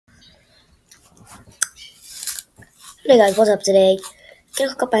Hey guys, what's up today? Can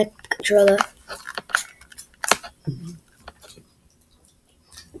I hook up my controller?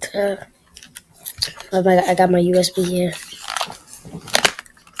 Oh my god, I got my USB here.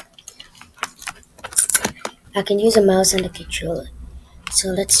 I can use a mouse and a controller. So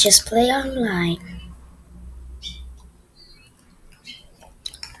let's just play online.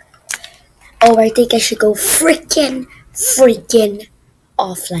 Oh, I think I should go freaking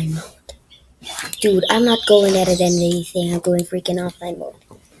offline mode. Dude, I'm not going at it anything. I'm going freaking offline mode.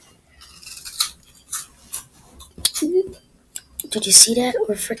 Did you see that?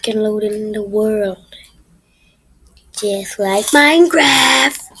 We're freaking loading the world. Just like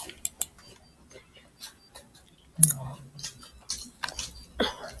Minecraft.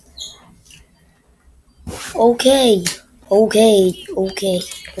 Okay,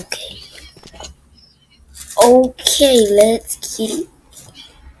 let's get it.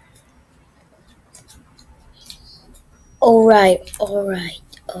 Alright.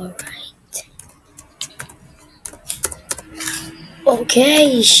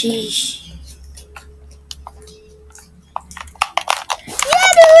 Okay, sheesh. Yeah,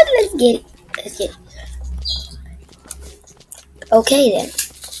 dude, let's get it. Okay then.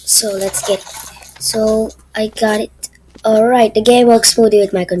 So let's get it. So I got it. Alright, the game works smoothly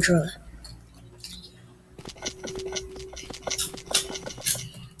with my controller.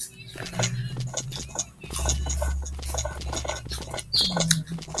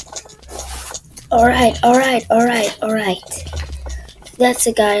 Alright. That's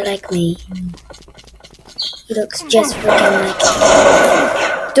a guy like me. He looks just freaking like me.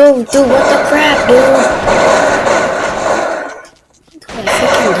 Dude, what the crap, dude? I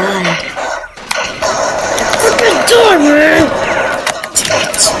freaking died. Freaking die, man!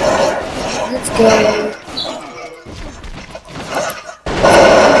 Let's go.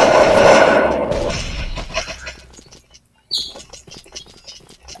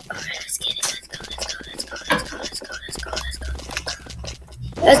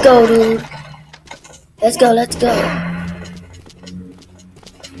 Let's go, dude. Let's go.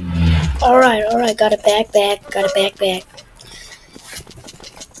 Alright. Got a backpack.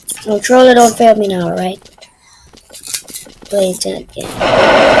 Controller, don't fail me now, alright? Play it again.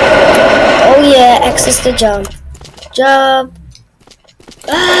 Oh yeah, access to jump.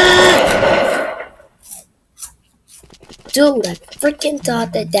 Ah! Dude, I freaking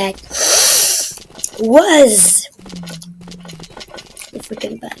thought that was the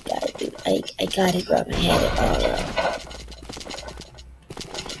freaking bad guy, dude. I got it wrong. I had it all wrong.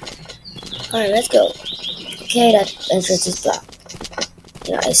 Alright, let's go. Okay, that entrance is blocked.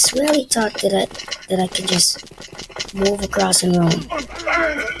 You know, I really thought that I could just move across and run.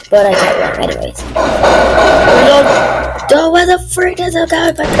 But I got wrong anyways. Oh, where the frick is the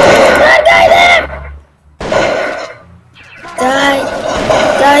guy? That guy there!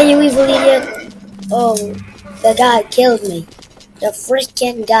 Die, you evil idiot. Oh, the guy killed me. The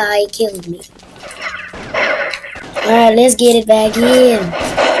freaking guy killed me. Alright, let's get it back in.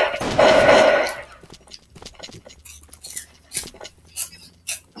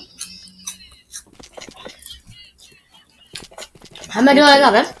 How am I doing like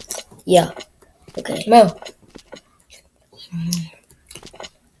that, man? Yeah. Okay. No.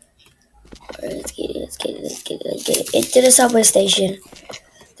 Alright, let's get it. Into the subway station.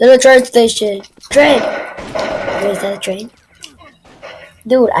 To the train station. Train! Wait, is that a train?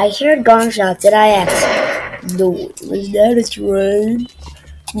 Dude, I heard gunshots. Did I ask? Dude, was that a train?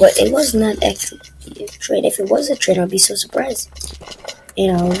 But it was not actually a train. If it was a train, I'd be so surprised.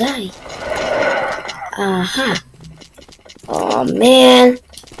 And I'll die. Oh man.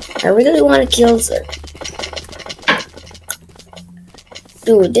 I really want to kill her.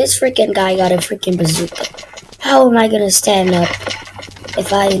 Dude, this freaking guy got a freaking bazooka. How am I gonna stand up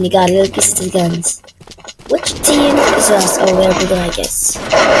if I only got little pieces of guns? Which team is us? Oh, we're good, I guess.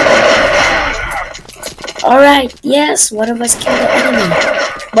 Alright, yes, one of us killed the enemy.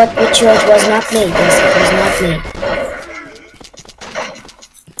 But which one was not me? Yes, it was not me.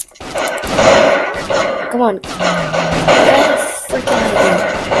 Come on. Get freaking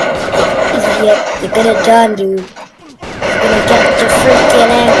idiot. You're gonna done, dude. You're gonna get your freaking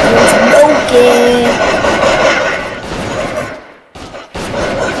ankles broken.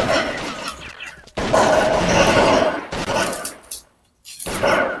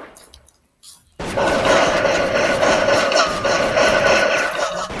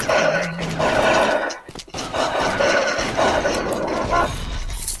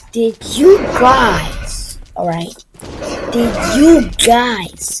 Did you guys, alright,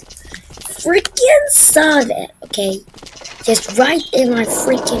 freaking saw that, okay? Just right in my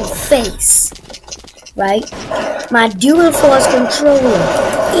freaking face. right? My dual force controller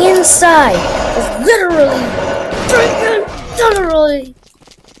inside is literally,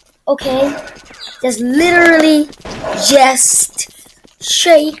 okay, just literally just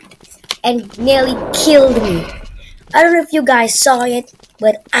shake and nearly killed me. I don't know if you guys saw it,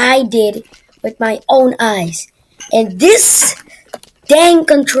 but I did with my own eyes. And this dang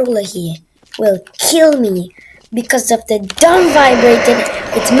controller here will kill me because of the dumb vibrating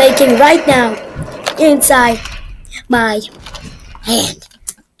it's making right now inside my hand.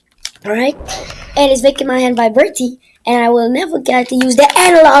 Alright? And it's making my hand vibrating, and I will never get to use the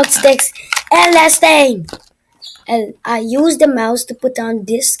analog sticks and that thing. And I use the mouse to put on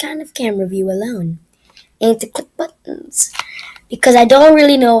this kind of camera view alone and to click buttons because I don't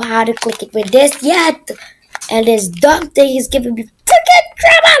really know how to click it with this yet. And this dumb thing is giving me freaking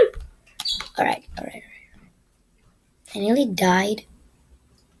trouble. Alright. I nearly died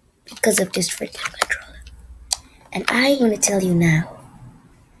because of this freaking controller. And I'm going to tell you now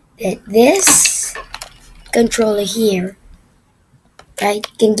that this controller here, right,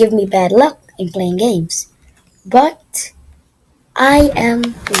 can give me bad luck in playing games. But I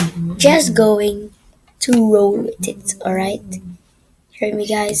am just going to roll with it, alright? Hear me,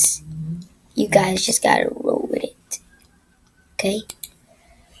 guys? You guys just gotta roll with it. Okay?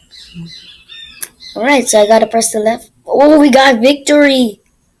 Alright, so I gotta press the left. Oh, we got victory!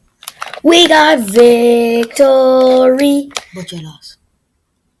 We got victory! But you lost.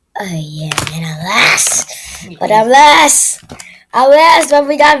 Yeah, man, I'm last. But I'm last, but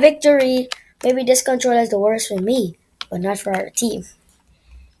we got victory. Maybe this controller is the worst for me, but not for our team.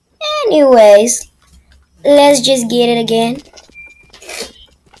 Anyways, let's just get it again.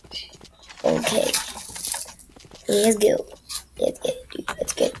 Okay. Let's go. Let's get it, dude.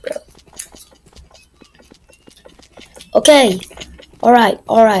 Let's get it, bro. Okay. Alright.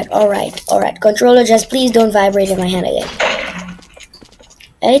 Controller, just please don't vibrate in my hand again.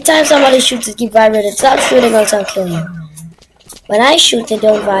 Anytime somebody shoots, it keep vibrating. Stop shooting, else I'll kill you. When I shoot, it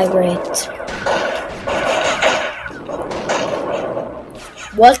don't vibrate.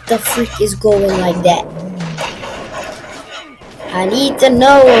 What the freak is going like that? I need to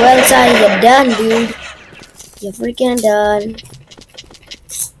know, or else you're done, dude. You're freaking done.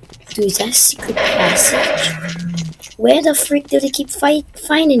 Dude, is that a secret passage? Where the freak do they keep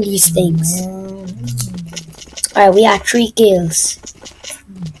finding these things? Alright, we have 3 kills.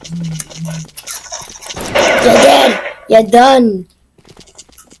 You're dead! You're done!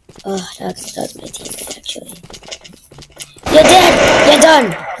 Oh, that's my teammate, actually. You're dead!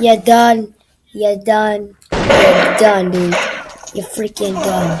 You're done, dude. You're freaking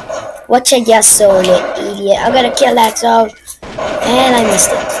done. Watch your guess, soul, you idiot. I'm gonna kill that soul. And I missed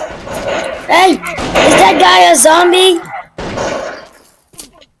it. Hey! Is that guy a zombie?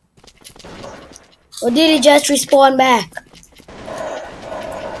 Or did he just respawn back?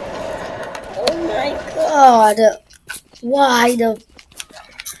 Oh my god. Why the...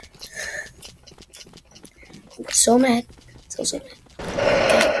 I'm so mad. So mad.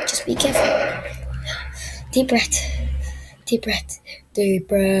 Okay, just be careful. Deep breath.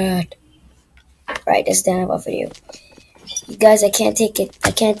 Right, that's done about for you. You guys, I can't take it. I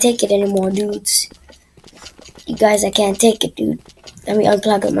can't take it anymore, dudes. You guys, I can't take it, dude. Let me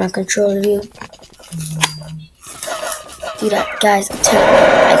unplug up my controller, dude. Dude, guys, I'm telling you,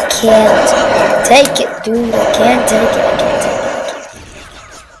 I can't take it, dude. I can't take it.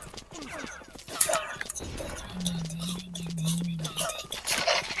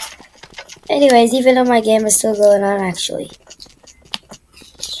 Anyways, even though my game is still going on, actually.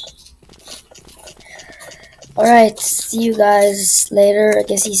 Alright, see you guys later. I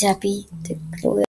guess he's happy.